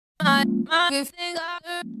I'm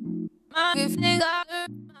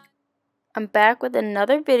back with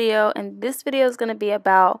another video, and this video is going to be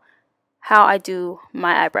about how I do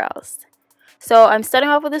my eyebrows. So I'm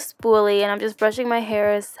starting off with a spoolie, and I'm just brushing my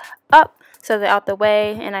hairs up so they're out the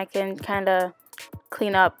way, and I can kind of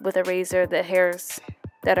clean up with a razor the hairs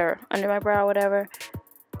that are under my brow, whatever.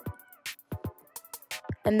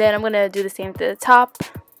 And then I'm going to do the same to the top.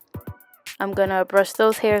 I'm going to brush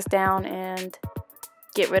those hairs down and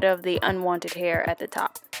get rid of the unwanted hair at the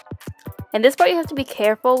top. And this part you have to be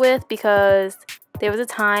careful with, because there was a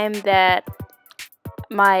time that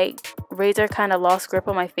my razor kind of lost grip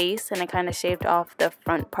on my face and I kind of shaved off the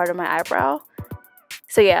front part of my eyebrow.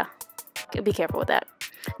 So yeah, be careful with that.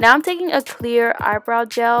 Now I'm taking a clear eyebrow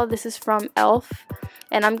gel. This is from e.l.f.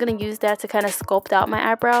 and I'm going to use that to kind of sculpt out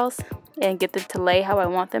my eyebrows and get them to lay how I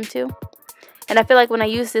want them to. And I feel like when I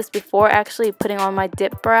use this before actually putting on my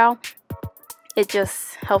dip brow, it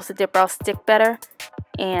just helps the dip brow stick better,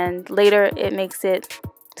 and later it makes it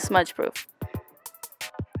smudge proof.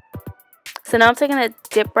 So now I'm taking a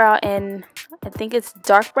dip brow in, I think it's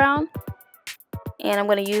dark brown, and I'm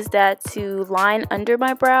going to use that to line under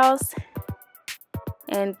my brows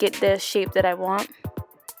and get the shape that I want.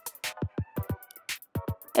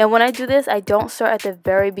 And when I do this, I don't start at the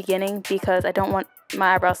very beginning because I don't want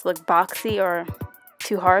my eyebrows to look boxy or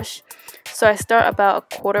too harsh. So I start about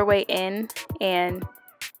a quarter way in, and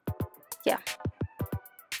yeah.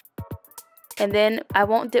 And then I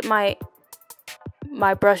won't dip my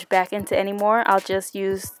brush back into anymore. I'll just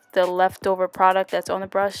use the leftover product that's on the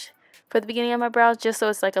brush for the beginning of my brows, just so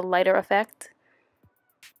it's like a lighter effect.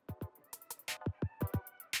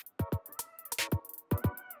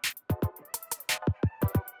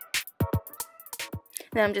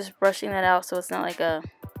 Then I'm just brushing that out so it's not like a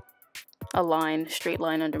line, straight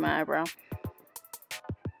line under my eyebrow.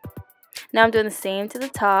 Now I'm doing the same to the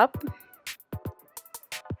top.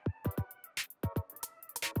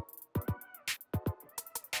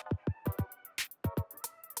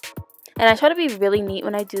 And I try to be really neat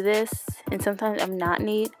when I do this, and sometimes I'm not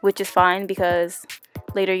neat, which is fine because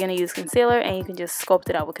later you're going to use concealer and you can just sculpt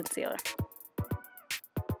it out with concealer.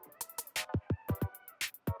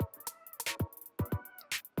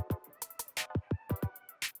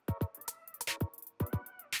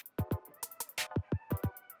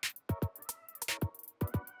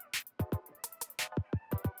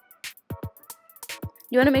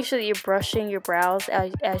 You want to make sure that you're brushing your brows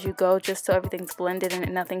as you go, just so everything's blended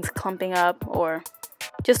and nothing's clumping up, or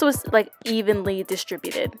just so it's like evenly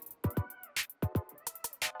distributed.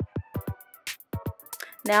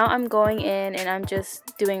 Now I'm going in and I'm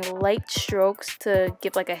just doing light strokes to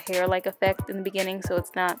give like a hair-like effect in the beginning, so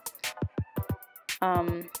it's not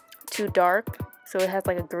too dark, so it has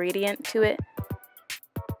like a gradient to it.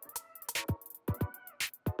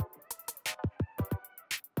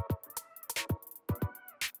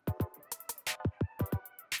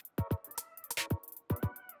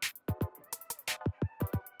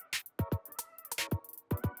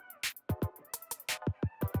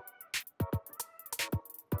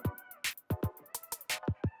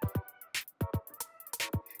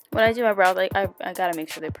 When I do my brows, like I gotta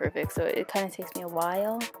make sure they're perfect, so it kind of takes me a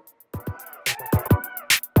while.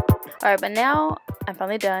 Alright, but now I'm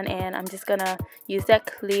finally done, and I'm just gonna use that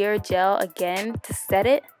clear gel again to set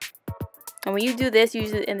it. And when you do this, you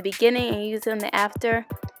use it in the beginning and you use it in the after.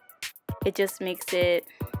 It just makes it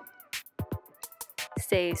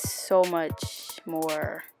stay so much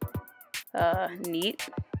more neat.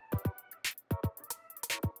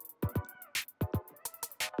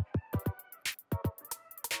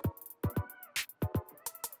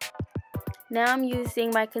 Now I'm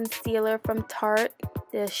using my concealer from Tarte,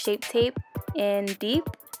 the Shape Tape in Deep.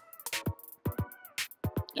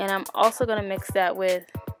 And I'm also going to mix that with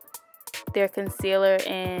their concealer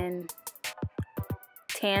in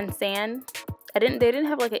Tan Sand. They didn't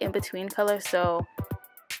have like an in-between color, so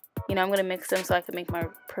you know, I'm going to mix them so I can make my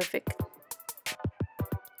perfect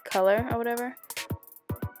color or whatever.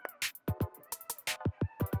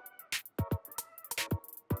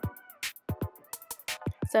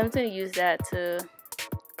 So I'm just going to use that to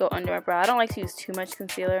go under my brow. I don't like to use too much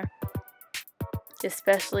concealer,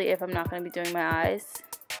 especially if I'm not going to be doing my eyes,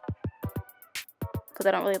 because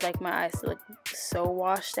I don't really like my eyes to look so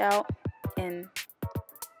washed out, and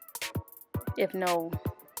if no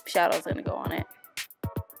shadow's going to go on it.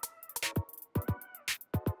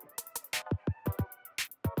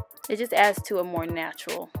 It just adds to a more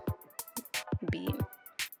natural beat.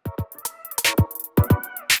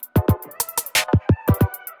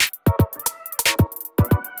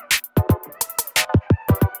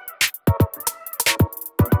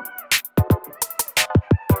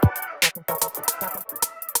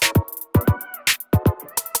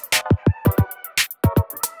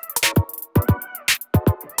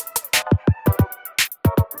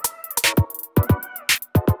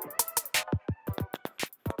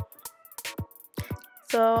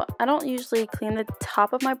 So I don't usually clean the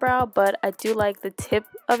top of my brow, but I do like the tip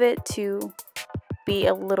of it to be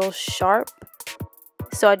a little sharp.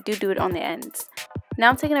 So I do it on the ends. Now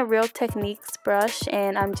I'm taking a Real Techniques brush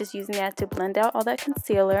and I'm just using that to blend out all that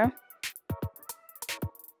concealer.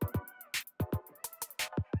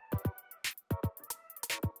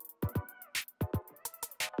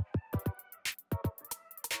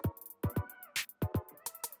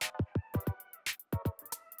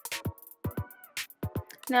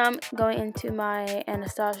 Now I'm going into my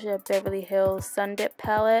Anastasia Beverly Hills Sun Dip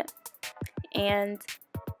palette, and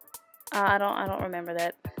I don't remember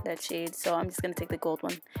that shade, so I'm just gonna take the gold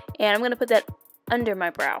one, and I'm gonna put that under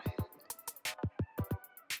my brow.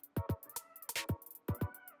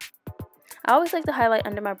 I always like to highlight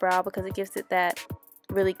under my brow because it gives it that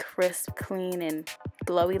really crisp, clean, and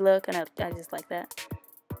glowy look, and I just like that.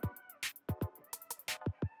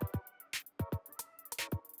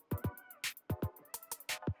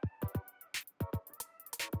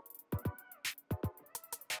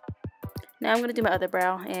 Now I'm going to do my other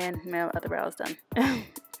brow, and my other brow is done.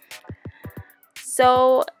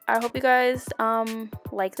 So I hope you guys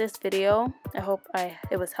like this video. I hope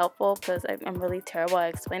it was helpful because I'm really terrible at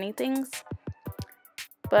explaining things.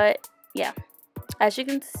 But yeah, as you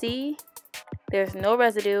can see, there's no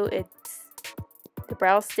residue. The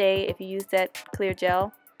brows stay if you use that clear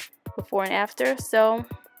gel before and after. So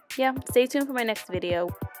yeah, stay tuned for my next video.